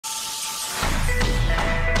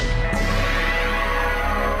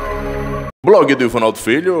Blog do Ivanaldo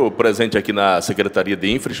Filho, presente aqui na Secretaria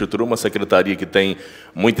de Infraestrutura, uma secretaria que tem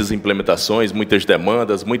muitas implementações, muitas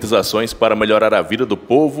demandas, muitas ações para melhorar a vida do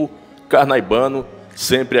povo carnaibano,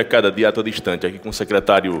 sempre a cada dia, a todo instante. Aqui com o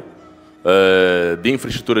secretário de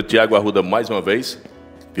Infraestrutura, Tiago Arruda, mais uma vez,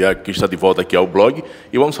 que está de volta aqui ao blog,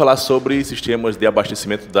 e vamos falar sobre sistemas de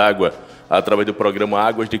abastecimento d'água através do programa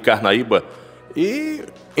Águas de Carnaíba. E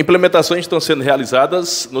implementações estão sendo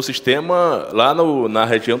realizadas no sistema lá na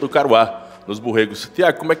região do Caroá, nos Borregos.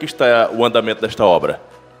 Tiago, como é que está o andamento desta obra?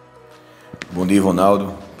 Bom dia,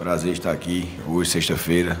 Ronaldo. Prazer estar aqui hoje,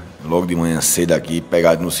 sexta-feira, logo de manhã cedo aqui,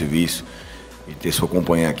 pegado no serviço e ter sua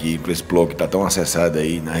companhia aqui para esse blog que está tão acessado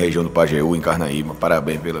aí na região do Pajeú, em Carnaíba.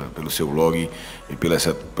 Parabéns pelo seu blog e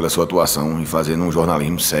pela sua atuação em fazendo um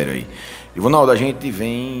jornalismo sério aí. E, Ronaldo, a gente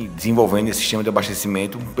vem desenvolvendo esse sistema de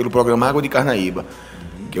abastecimento pelo programa Água de Carnaíba,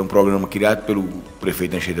 que é um programa criado pelo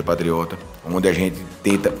prefeito Anchieta Patriota, onde a gente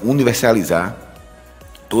tenta universalizar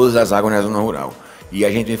todas as águas na zona rural. E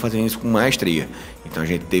a gente vem fazendo isso com maestria. Então a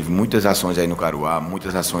gente teve muitas ações aí no Caroá,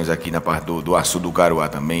 muitas ações aqui na parte do açude do Caroá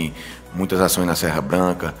também, muitas ações na Serra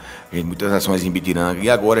Branca, muitas ações em Ibitiranga. E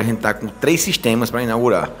agora a gente está com 3 sistemas para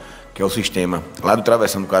inaugurar, que é o sistema lá do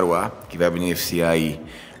Travessão do Caroá, que vai beneficiar aí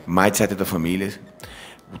mais de 70 famílias.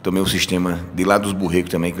 Também o sistema de lá dos Borregos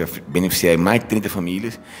também, que vai beneficiar mais de 30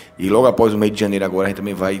 famílias. E logo após o mês de janeiro agora, a gente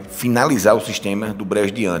também vai finalizar o sistema do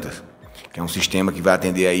Brejo de Antas, que é um sistema que vai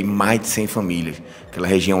atender aí mais de 100 famílias. Aquela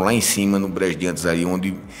região lá em cima, no Brejo de Antas, ali,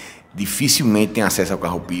 onde dificilmente tem acesso ao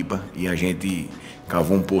carro-pipa. E a gente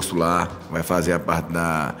cavou um posto lá, vai fazer a parte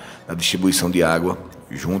da distribuição de água,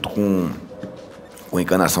 junto com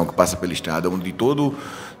encanação que passa pela estrada, onde todo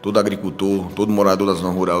agricultor, todo morador da zona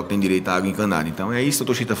rural tem direito à água encanada. Então é isso que o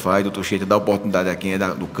Dr. Anchieta faz. O Dr. Anchieta dá oportunidade a quem é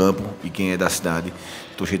do campo e quem é da cidade.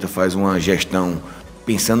 O Dr. Anchieta faz uma gestão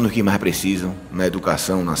pensando no que mais precisam, na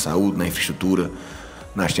educação, na saúde, na infraestrutura,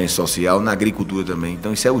 na assistência social, na agricultura também.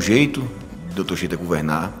 Então isso é o jeito do Dr. Anchieta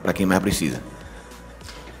governar para quem mais precisa.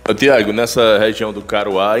 Tiago, nessa região do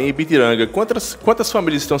Caroá e Ibitiranga, quantas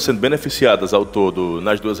famílias estão sendo beneficiadas ao todo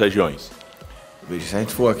nas duas regiões? Veja, se a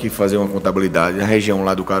gente for aqui fazer uma contabilidade, na região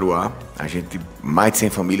lá do Caroá, a gente mais de 100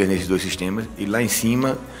 famílias nesses 2 sistemas, e lá em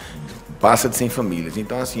cima passa de 100 famílias.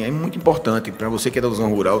 Então, assim, é muito importante para você que é da zona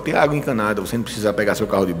rural ter água encanada, você não precisa pegar seu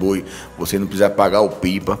carro de boi, você não precisa pagar o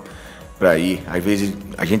pipa para ir. Às vezes,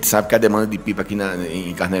 a gente sabe que a demanda de pipa aqui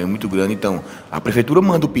em Carnaíba é muito grande, então a prefeitura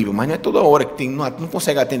manda o pipa, mas não é toda hora que não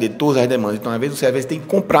consegue atender todas as demandas. Então, às vezes, você tem que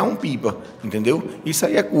comprar um pipa, entendeu? Isso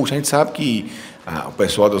aí é custo. A gente sabe que o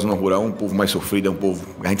pessoal da zona rural é um povo mais sofrido, é um povo,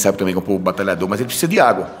 a gente sabe também que é um povo batalhador, mas ele precisa de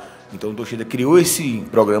água. Então o Dr. Anchieta criou esse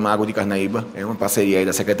programa Água de Carnaíba, é uma parceria aí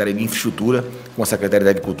da Secretaria de Infraestrutura com a Secretaria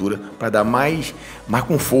da Agricultura, para dar mais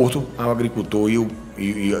conforto ao agricultor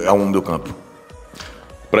e ao homem do campo.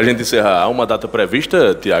 Para a gente encerrar, há uma data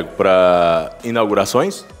prevista, Tiago, para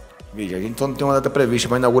inaugurações? Veja, a gente só não tem uma data prevista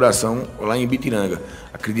para inauguração lá em Ibitiranga.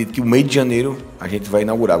 Acredito que o mês de janeiro a gente vai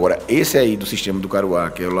inaugurar. Agora, esse aí do sistema do Caroá,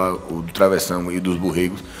 que é lá o do Travessão e dos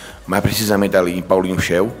Borregos, mais precisamente ali em Paulinho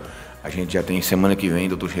Shell, a gente já tem semana que vem,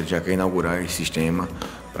 o Dr. Anchieta já quer inaugurar esse sistema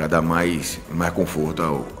para dar mais conforto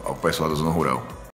ao pessoal da zona rural.